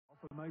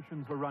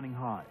Emotions were running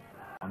high.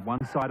 On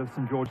one side of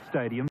St George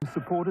Stadium,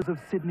 supporters of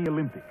Sydney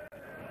Olympic.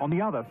 On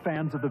the other,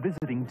 fans of the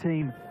visiting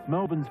team,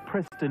 Melbourne's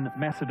Preston,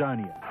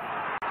 Macedonia.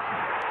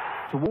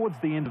 Towards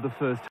the end of the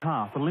first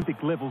half,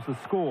 Olympic levels the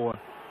score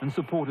and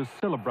supporters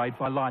celebrate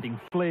by lighting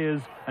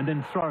flares and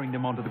then throwing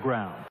them onto the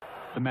ground.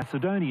 The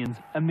Macedonians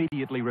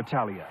immediately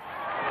retaliate.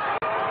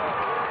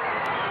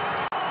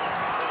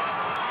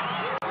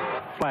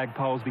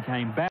 Flagpoles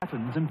became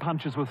batons and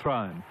punches were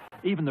thrown.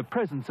 Even the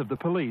presence of the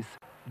police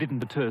didn't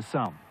deter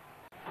some.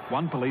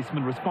 One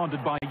policeman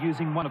responded by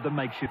using one of the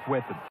makeshift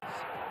weapons.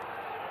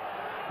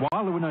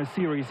 While there were no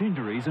serious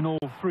injuries and all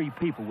three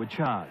people were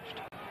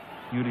charged.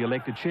 Newly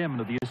elected chairman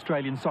of the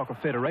Australian Soccer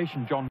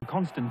Federation, John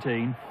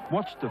Constantine,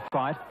 watched the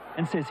fight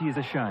and says he is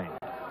ashamed.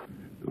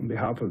 On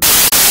behalf of the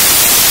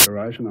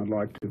Federation, I'd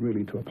like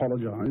to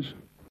apologise.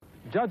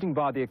 Judging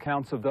by the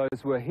accounts of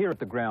those who were here at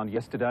the ground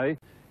yesterday,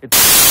 it's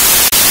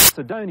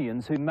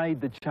Macedonians who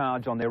made the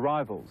charge on their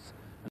rivals.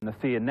 And the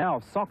fear now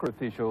of soccer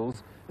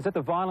officials is that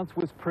the violence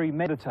was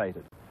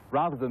premeditated,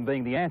 rather than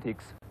being the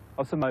antics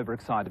of some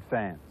overexcited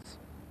fans.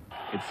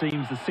 It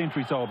seems the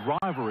centuries-old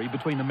rivalry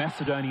between the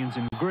Macedonians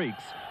and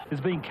Greeks is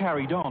being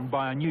carried on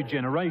by a new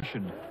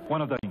generation,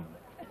 one of them.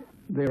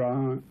 There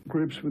are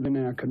groups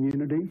within our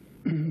community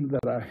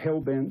that are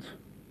hell-bent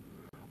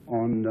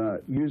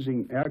on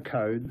using our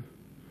code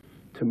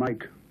to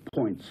make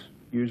points,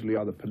 usually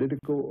either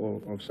political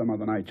or of some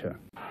other nature.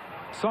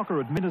 Soccer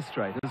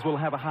administrators will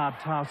have a hard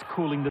task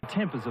cooling the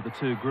tempers of the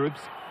two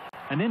groups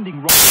and ending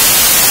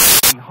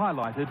rivalry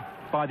highlighted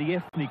by the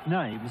ethnic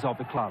names of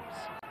the clubs.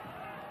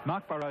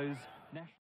 Mark Burrows, National